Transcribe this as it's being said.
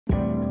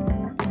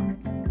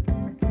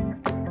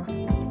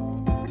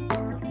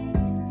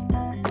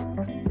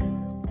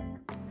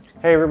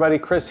Hey everybody,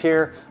 Chris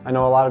here. I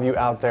know a lot of you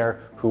out there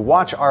who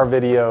watch our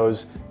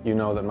videos, you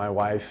know that my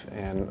wife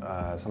and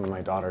some of my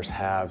daughters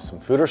have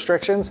some food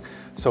restrictions,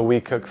 so we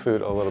cook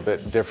food a little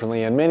bit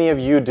differently, and many of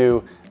you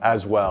do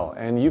as well.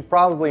 And you've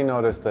probably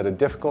noticed that a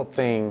difficult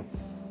thing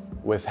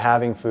with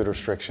having food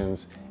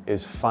restrictions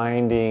is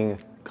finding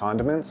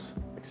condiments,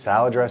 like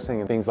salad dressing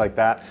and things like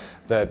that,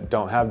 that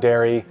don't have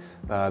dairy,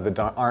 that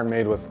aren't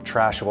made with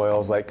trash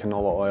oils like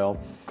canola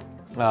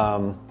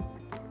oil.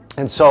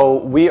 And so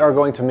we are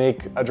going to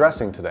make a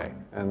dressing today,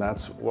 and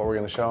that's what we're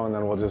going to show, and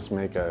then we'll just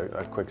make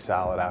a quick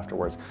salad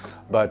afterwards.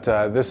 But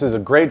this is a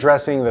great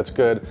dressing that's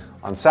good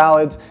on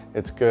salads.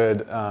 It's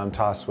good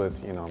tossed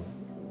with,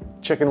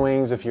 chicken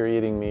wings if you're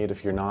eating meat.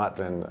 If you're not,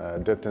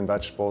 then dipped in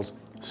vegetables.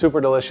 Super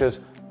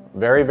delicious,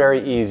 very, very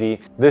easy.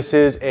 This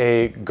is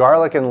a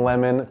garlic and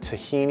lemon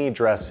tahini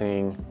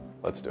dressing.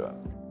 Let's do it.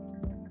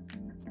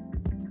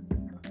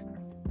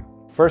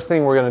 First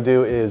thing we're going to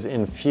do is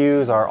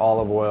infuse our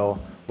olive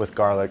oil with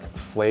garlic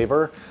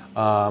flavor.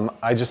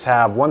 I just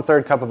have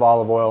 1/3 cup of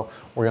olive oil.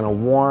 We're gonna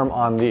warm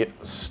on the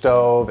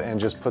stove and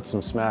just put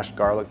some smashed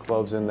garlic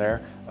cloves in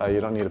there.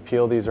 You don't need to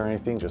peel these or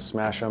anything, just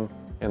smash them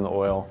in the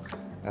oil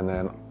and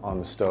then on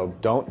the stove.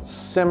 Don't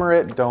simmer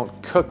it, don't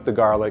cook the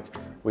garlic.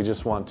 We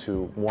just want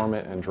to warm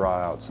it and draw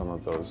out some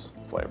of those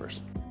flavors.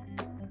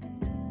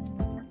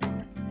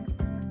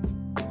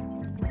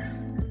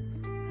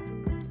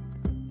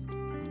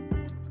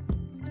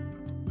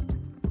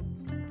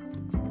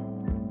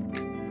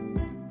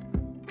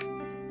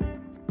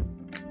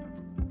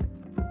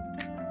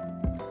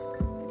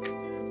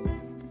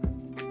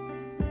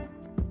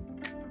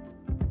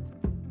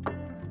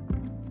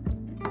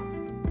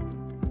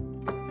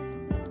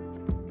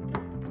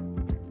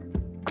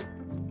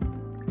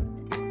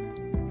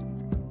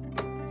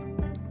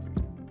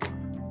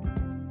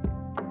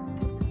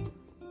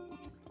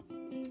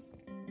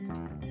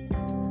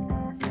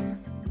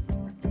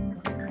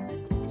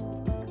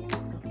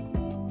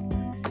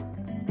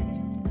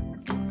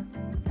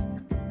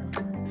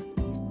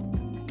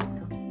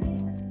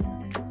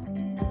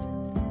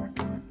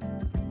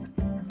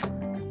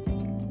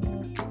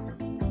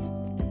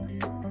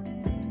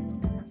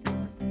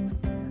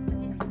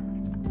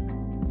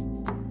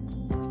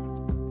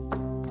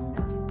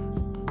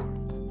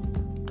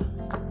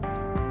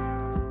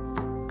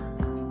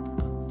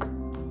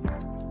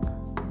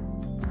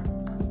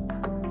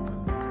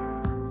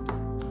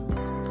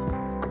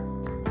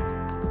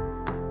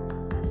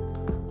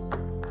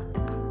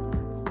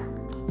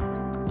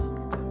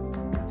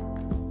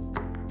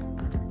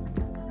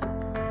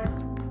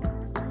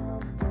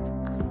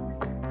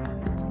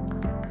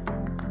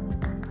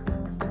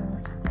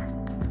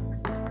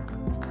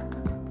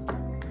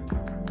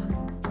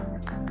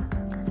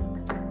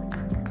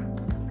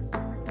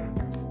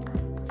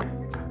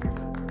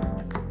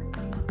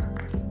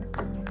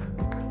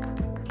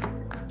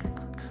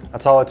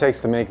 That's all it takes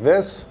to make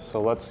this,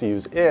 so let's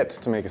use it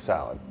to make a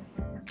salad.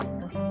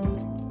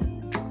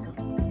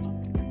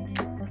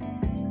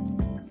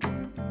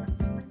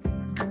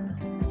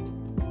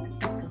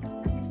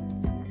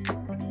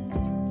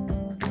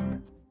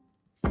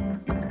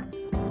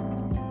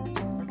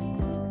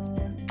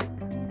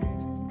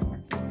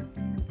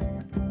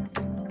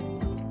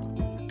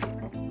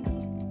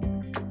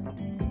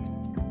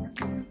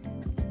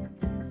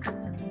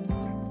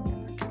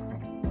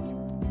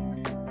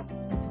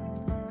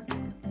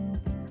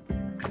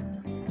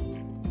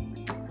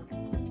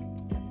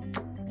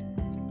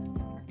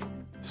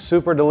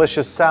 Super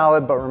delicious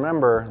salad, but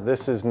remember,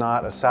 this is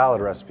not a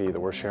salad recipe that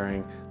we're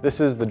sharing. This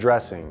is the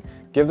dressing.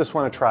 Give this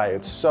one a try.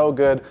 It's so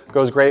good,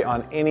 goes great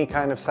on any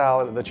kind of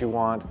salad that you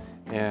want,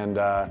 and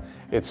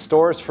it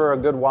stores for a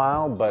good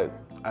while, but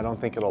I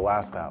don't think it'll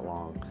last that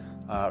long.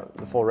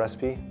 The full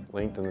recipe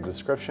linked in the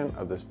description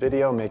of this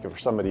video. Make it for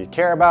somebody you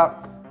care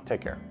about. Take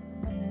care.